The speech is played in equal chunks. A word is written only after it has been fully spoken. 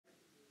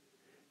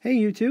Hey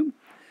YouTube,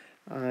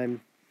 I'm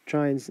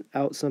trying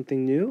out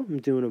something new. I'm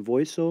doing a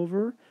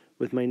voiceover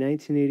with my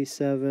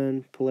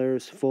 1987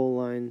 Polaris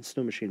full-line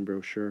snow machine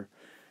brochure.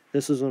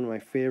 This was one of my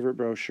favorite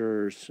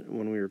brochures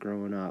when we were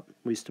growing up.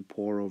 We used to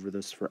pore over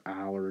this for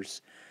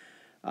hours.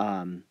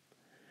 Um,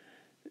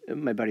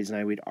 my buddies and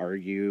I, we'd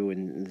argue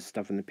and the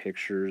stuff in the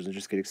pictures and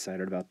just get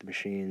excited about the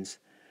machines.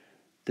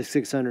 The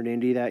 600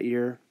 Indy that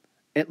year,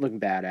 it looked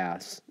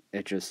badass.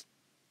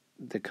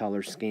 The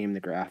color scheme, the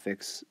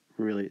graphics,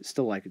 really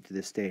still like it to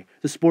this day.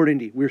 The Sport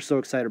Indy, we were so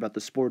excited about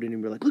the Sport Indy.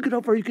 We were like, look at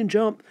how far you can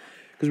jump,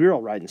 because we were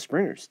all riding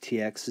Springers,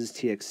 TXs,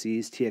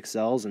 TXCs,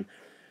 TXLs, and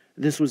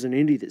this was an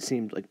Indy that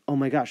seemed like, oh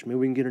my gosh, maybe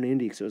we can get an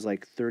Indy, because it was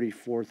like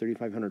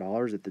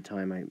 $3,500 at the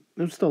time. It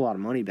was still a lot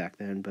of money back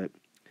then, but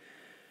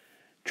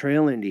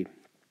Trail Indy,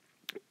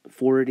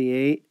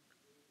 488.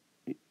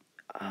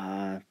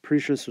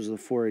 Pretty sure this was the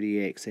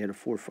 488 because I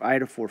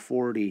had a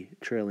 440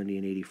 Trail Indy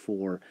in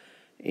 '84,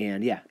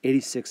 and yeah,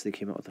 '86 they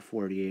came out with the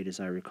 488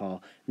 as I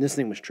recall. And this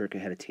thing was trick.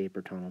 It had a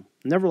taper tunnel.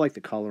 Never liked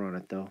the color on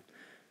it though.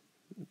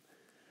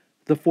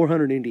 The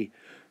 400 Indy,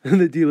 and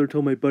the dealer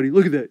told my buddy,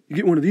 "Look at that! You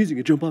get one of these, you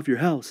can jump off your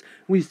house."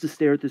 We used to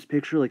stare at this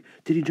picture like,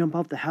 did he jump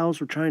off the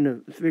house? We're trying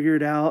to figure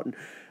it out,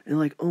 and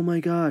like, oh my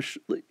gosh,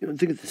 like,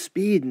 think of the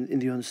speed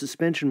and the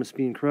suspension must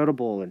be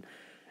incredible, and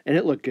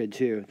it looked good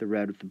too. The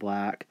red with the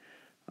black.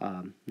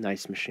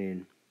 Nice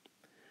machine.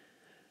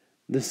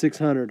 The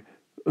 600,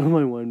 oh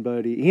my one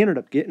buddy, he ended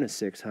up getting a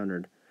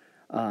 600.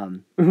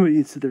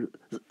 You sit there,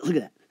 look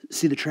at that.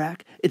 See the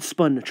track? It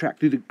spun the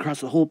track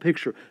across the whole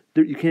picture.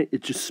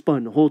 It just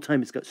spun the whole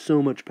time. It's got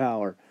so much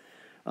power.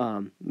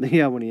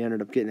 Yeah, when he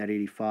ended up getting that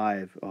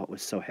 85, oh, it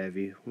was so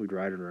heavy. We'd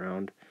ride it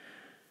around.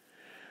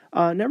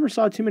 Never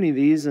saw too many of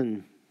these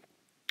in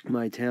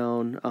my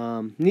town.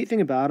 Neat thing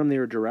about them, they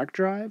were direct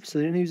drive, so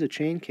they didn't use a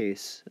chain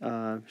case.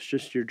 It's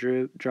just your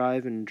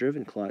drive and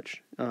driven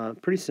clutch.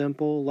 Pretty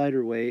simple,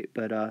 lighter weight,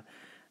 but I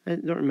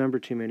don't remember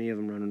too many of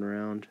them running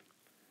around.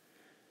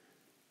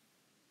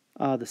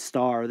 The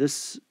Star,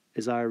 this,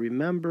 as I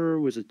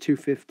remember, was a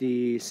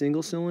 250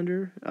 single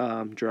cylinder,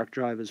 direct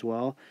drive as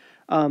well.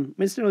 We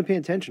just didn't really pay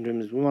attention to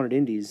them as we wanted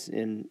Indies,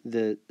 and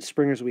the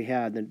Springers we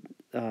had, the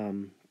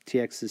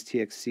TXs,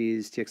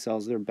 TXCs,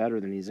 TXLs, they're better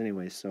than these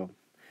anyway, so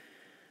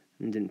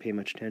and didn't pay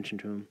much attention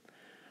to them.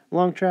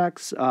 Long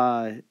tracks,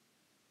 kind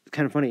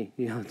of funny,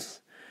 it's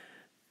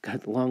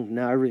got long,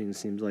 now everything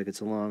seems like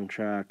it's a long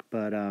track,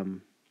 but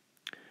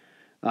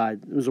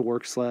it was a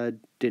work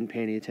sled, didn't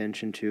pay any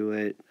attention to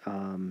it.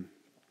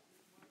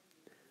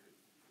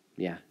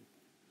 Yeah.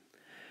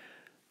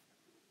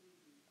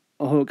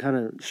 Oh, it kind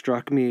of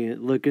struck me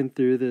looking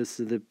through this,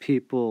 the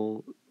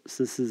people,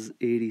 so this is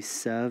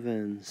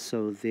 87,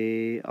 so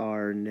they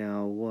are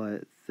now,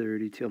 what,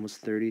 32, almost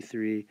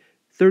 33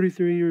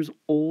 years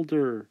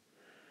older.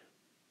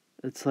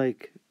 It's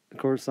like, of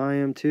course I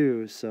am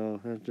too, so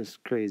that's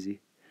just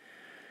crazy.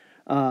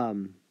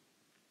 The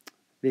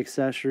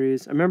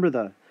accessories, I remember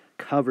the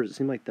covers, it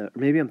seemed like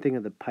maybe I'm thinking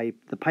of the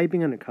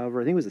piping on the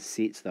cover, I think it was the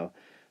seats though.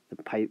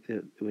 The pipe,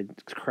 it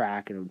would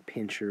crack and it would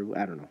pinch, or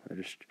I don't know,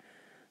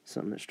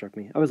 something that struck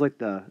me. I always liked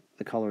the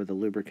color of the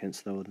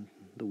lubricants though,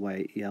 the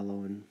white,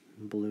 yellow, and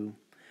blue.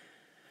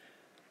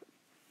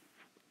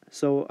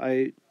 So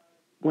I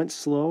went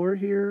slower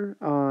here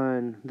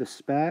on the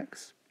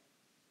specs.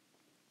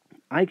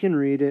 I can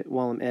read it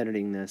while I'm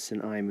editing this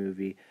in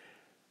iMovie,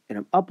 and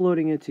I'm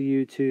uploading it to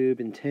YouTube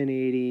in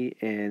 1080,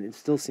 and it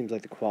still seems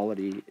like the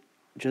quality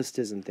just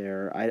isn't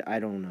there. I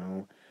don't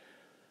know.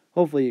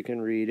 Hopefully you can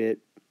read it.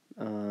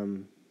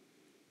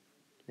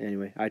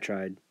 Anyway, I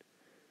tried.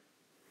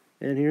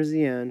 And here's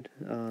the end.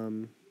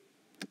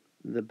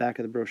 The back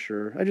of the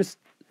brochure. I just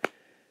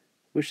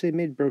wish they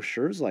made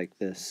brochures like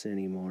this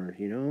anymore,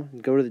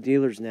 Go to the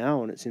dealers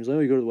now, and it seems like, oh,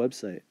 you go to the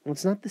website. Well,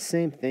 it's not the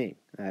same thing.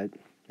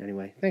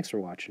 Anyway, thanks for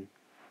watching.